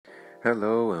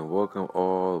Hello and welcome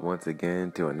all once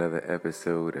again to another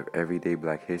episode of Everyday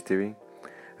Black History.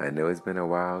 I know it's been a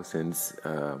while since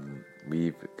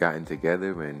we've gotten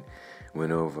together and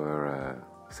went over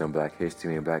some black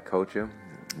history and black culture.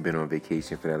 Been on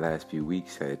vacation for the last few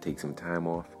weeks, had to take some time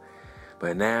off.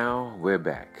 But now we're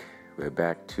back. We're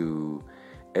back to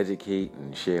educate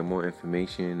and share more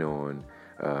information on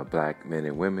black men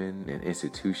and women and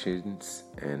institutions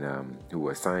and who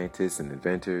are scientists and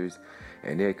inventors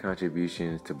and their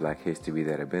contributions to black history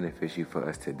that are beneficial for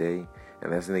us today,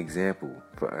 and that's an example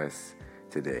for us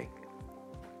today.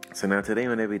 So now today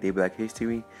on Everyday Black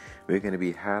History, we're going to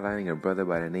be highlighting a brother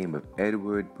by the name of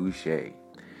Edward Bouchet.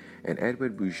 And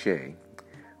Edward Bouchet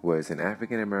was an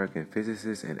African-American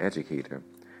physicist and educator,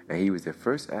 and he was the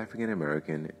first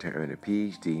African-American to earn a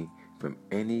PhD from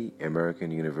any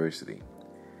American university,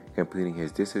 completing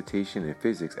his dissertation in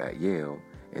physics at Yale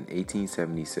in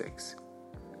 1876.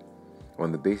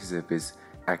 On the basis of his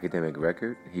academic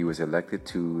record, he was elected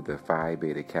to the Phi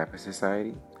Beta Kappa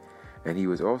Society, and he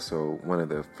was also one of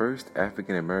the first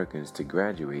African Americans to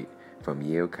graduate from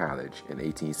Yale College in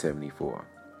 1874.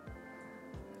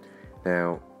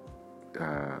 Now,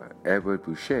 Edward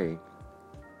Bouchet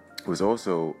was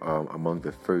also among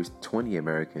the first 20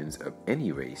 Americans of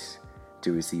any race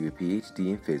to receive a PhD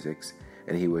in physics,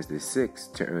 and he was the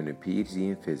sixth to earn a PhD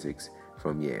in physics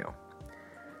from Yale.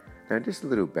 Now, just a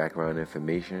little background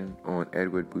information on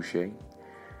Edward Bouchet.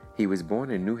 He was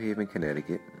born in New Haven,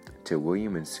 Connecticut, to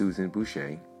William and Susan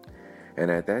Bouchet,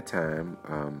 and at that time,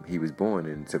 he was born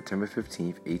in September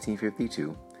 15th,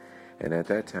 1852, and at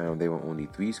that time, there were only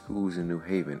 3 schools in New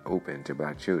Haven open to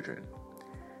black children.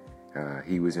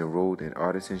 He was enrolled in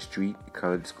Artisan Street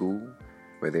Colored School,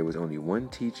 where there was only one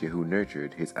teacher who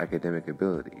nurtured his academic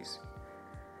abilities.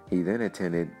 He then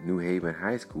attended New Haven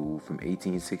High School from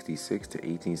 1866 to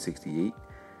 1868,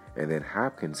 and then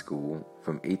Hopkins School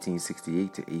from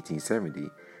 1868 to 1870,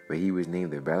 where he was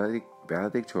named the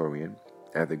valedictorian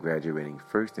after graduating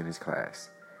first in his class.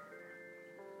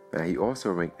 Now, he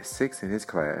also ranked 6th in his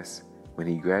class when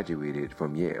he graduated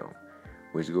from Yale,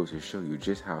 which goes to show you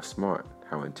just how smart,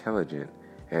 how intelligent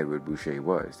Edward Bouchet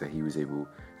was, that he was able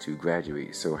to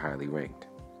graduate so highly ranked.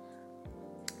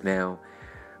 Now,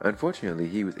 unfortunately,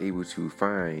 he was able to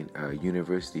find a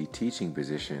university teaching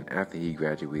position after he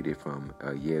graduated from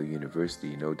Yale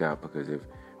University, no doubt because of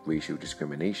racial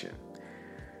discrimination.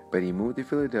 But he moved to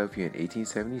Philadelphia in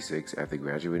 1876 after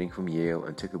graduating from Yale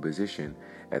and took a position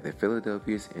at the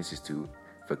Philadelphia Institute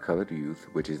for Colored Youth,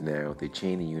 which is now the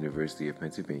Cheyney University of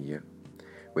Pennsylvania,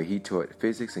 where he taught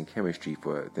physics and chemistry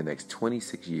for the next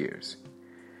 26 years.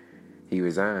 He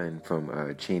resigned from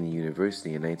Cheyney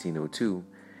University in 1902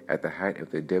 at the height of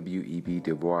the W.E.B.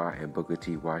 Du Bois and Booker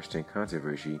T. Washington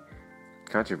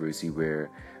controversy where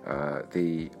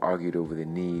they argued over the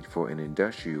need for an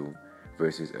industrial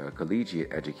versus a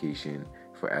collegiate education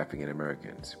for African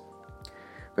Americans.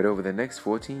 But over the next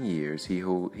 14 years,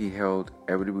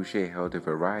 Edward Bouchet held a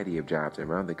variety of jobs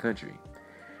around the country.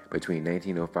 Between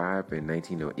 1905 and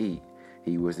 1908,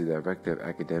 he was the director of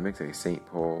academics at St.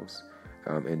 Paul's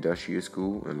Industrial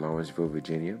School in Lawrenceville,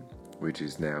 Virginia, which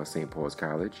is now St. Paul's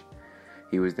College.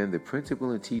 He was then the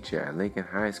principal and teacher at Lincoln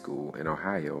High School in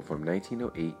Ohio from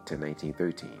 1908 to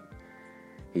 1913.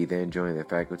 He then joined the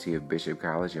faculty of Bishop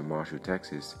College in Marshall,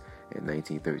 Texas in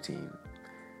 1913.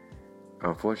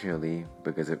 Unfortunately,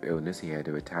 because of illness, he had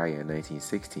to retire in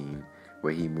 1916,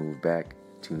 where he moved back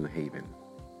to New Haven.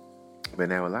 But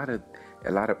now a lot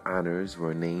of honors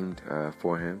were named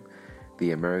for him.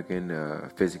 The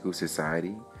American Physical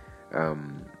Society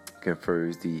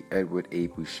confers the Edward A.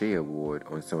 Bouchet Award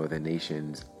on some of the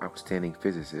nation's outstanding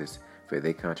physicists for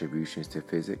their contributions to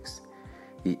physics.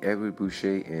 The Edward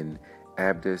Bouchet and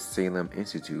Abdus Salem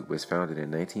Institute was founded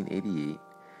in 1988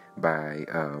 by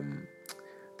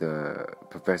the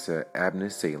Professor Abner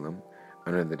Salem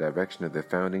under the direction of the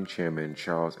founding chairman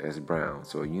Charles S. Brown.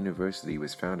 So a university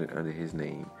was founded under his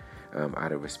name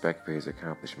out of respect for his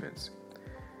accomplishments.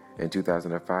 In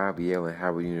 2005, Yale and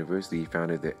Howard University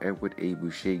founded the Edward A.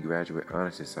 Bouchet Graduate Honor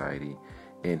Society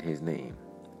in his name.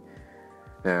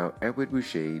 Now, Edward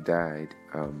Bouchet died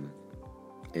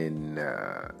in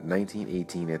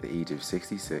 1918 at the age of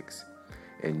 66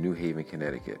 in New Haven,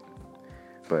 Connecticut.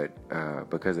 But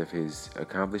because of his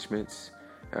accomplishments,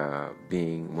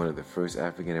 being one of the first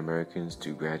African Americans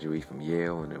to graduate from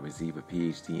Yale and to receive a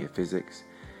PhD in physics,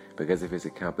 because of his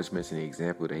accomplishments and the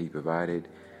example that he provided,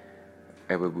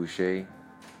 Edward Bouchet,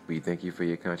 we thank you for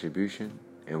your contribution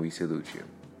and we salute you.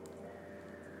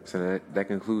 So that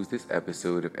concludes this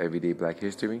episode of Everyday Black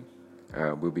History.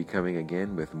 We'll be coming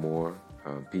again with more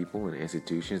people and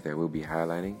institutions that we'll be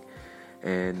highlighting.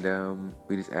 And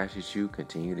we just ask that you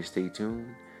continue to stay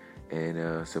tuned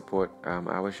and support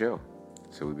our show.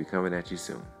 So we'll be coming at you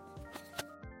soon.